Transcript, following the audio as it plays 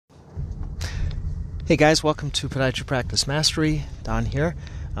Hey guys, welcome to Podiatry Practice Mastery. Don here.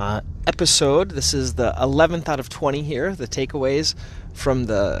 This is the 11th out of 20 here, the takeaways from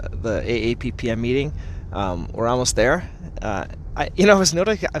the AAPPM meeting. We're almost there. I was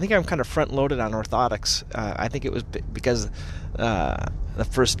noticing, I think I'm kind of front-loaded on orthotics. I think it was because the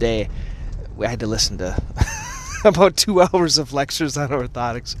first day I had to listen to about 2 hours of lectures on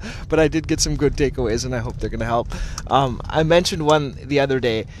orthotics, but I did get some good takeaways, and I hope they're going to help. I mentioned one the other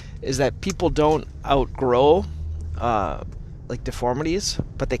day, is that people don't outgrow deformities,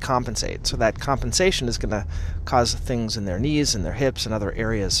 but they compensate. So that compensation is going to cause things in their knees and their hips and other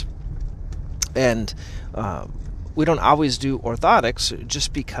areas. And we don't always do orthotics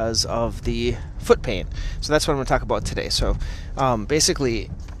just because of the foot pain. So that's what I'm going to talk about today. So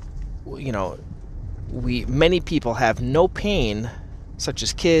basically, many people have no pain, such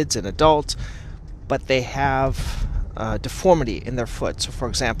as kids and adults, but they have deformity in their foot. So, for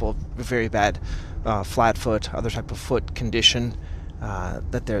example, a very bad flat foot, other type of foot condition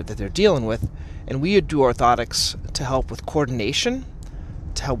that they're dealing with, and we would do orthotics to help with coordination,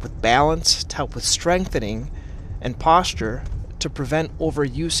 to help with balance, to help with strengthening and posture, to prevent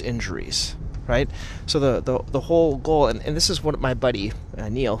overuse injuries. Right. So the whole goal, and this is what my buddy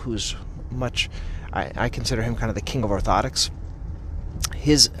Neil, who's I consider him kind of the king of orthotics.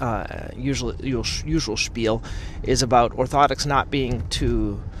 His usual spiel is about orthotics not being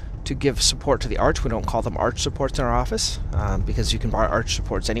to give support to the arch. We don't call them arch supports in our office because you can buy arch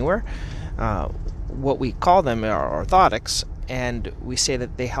supports anywhere. What we call them are orthotics, and we say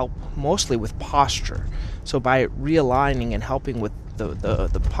that they help mostly with posture. So by realigning and helping with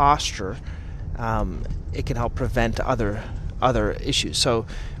the posture, it can help prevent other issues. So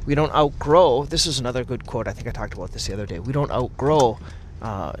we don't outgrow, this is another good quote, I think I talked about this the other day, we don't outgrow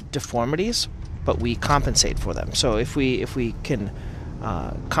deformities, but we compensate for them. So if we can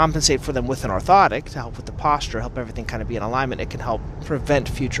compensate for them with an orthotic to help with the posture, help everything kind of be in alignment, it can help prevent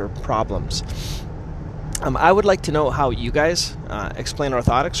future problems. I would like to know how you guys explain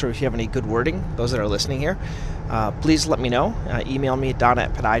orthotics, or if you have any good wording, those that are listening here. Please let me know. Email me,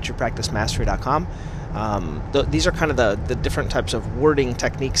 don@podiatrypracticemastery.com. These are kind of the different types of wording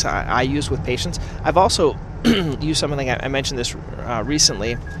techniques I use with patients. I've also used something, I mentioned this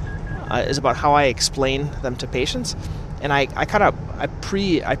recently, is about how I explain them to patients. And I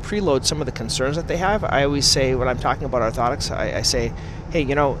preload some of the concerns that they have. I always say, when I'm talking about orthotics, I say, hey,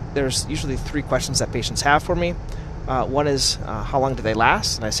 there's usually 3 questions that patients have for me. One is, how long do they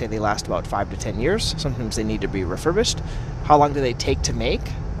last? And I say they last about 5 to 10 years. Sometimes they need to be refurbished. How long do they take to make?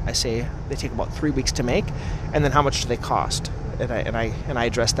 I say they take about 3 weeks to make. And then how much do they cost? And I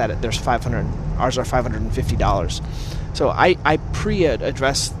address that. There's 500. Ours are $550. So I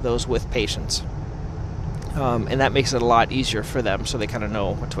pre-address those with patients. And that makes it a lot easier for them, so they kind of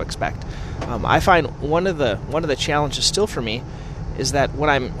know what to expect. I find one of the challenges still for me is that when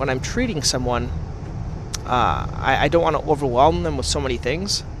I'm treating someone, I don't want to overwhelm them with so many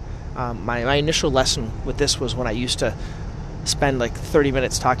things. My initial lesson with this was when I used to spend like 30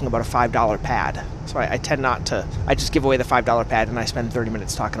 minutes talking about a $5 pad. So I tend not to. I just give away the $5 pad and I spend 30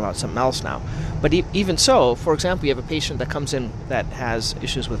 minutes talking about something else now. But even so, for example, you have a patient that comes in that has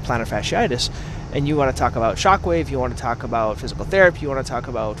issues with plantar fasciitis, and you want to talk about shockwave, you want to talk about physical therapy, you want to talk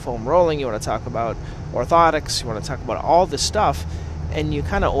about foam rolling, you want to talk about orthotics, you want to talk about all this stuff, and you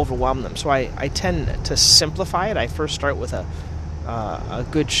kind of overwhelm them. So I tend to simplify it. I first start with a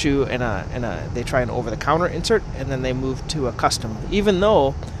good shoe and they try an over-the-counter insert, and then they move to a custom, even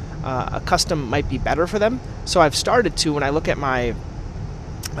though a custom might be better for them. So I've started to, when I look at my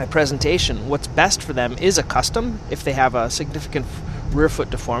presentation, what's best for them is a custom if they have a significant rear foot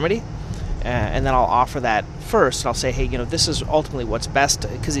deformity, and then I'll offer that first. I'll say, hey, this is ultimately what's best,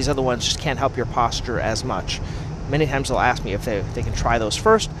 because these other ones just can't help your posture as much. Many times they'll ask me if they can try those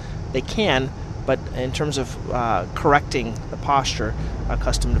first. They can, but in terms of correcting the posture, a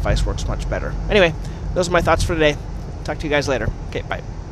custom device works much better. Anyway, those are my thoughts for today. Talk to you guys later. Okay, bye.